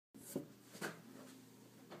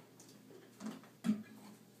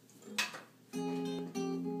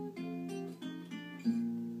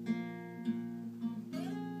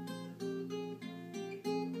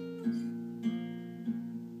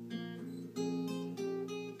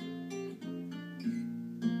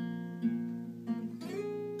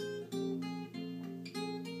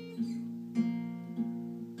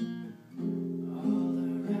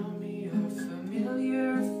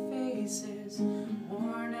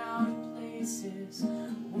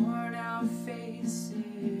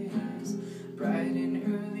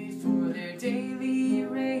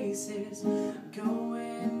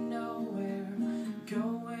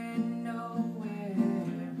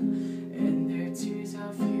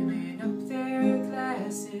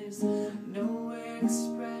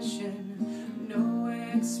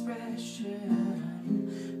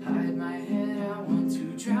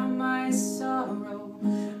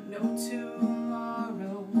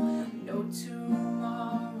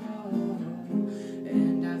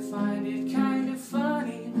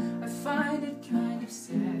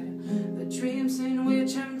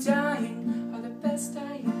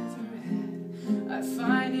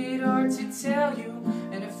hard to tell you,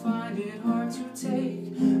 and I find it hard to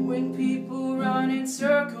take. When people run in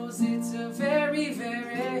circles, it's a very,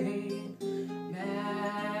 very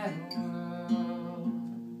mad world.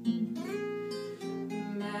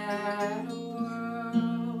 Mad world.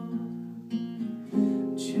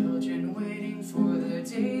 Children waiting for the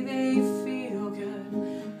day they feel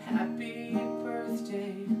good. Happy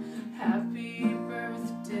birthday, happy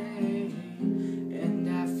birthday. And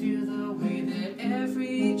I feel the way that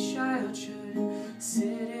every child should.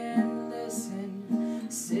 Sit and listen,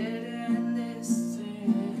 sit and listen.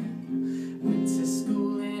 Went to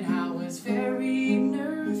school and I was very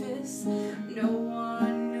nervous. No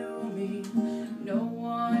one knew me, no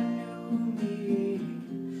one knew me.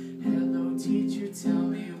 Hello teacher, tell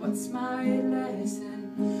me what's my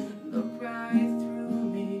lesson. Look right through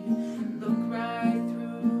me, look right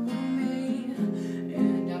through me.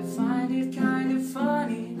 And I find it kind of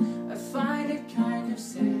funny, I find it kind of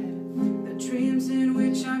sad. The dreams in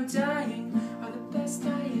which I'm dying are the best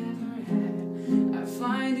I ever had. I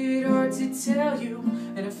find it hard to tell you,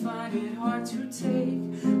 and I find it hard to take.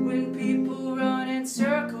 When people run in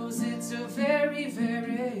circles, it's a very,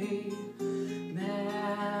 very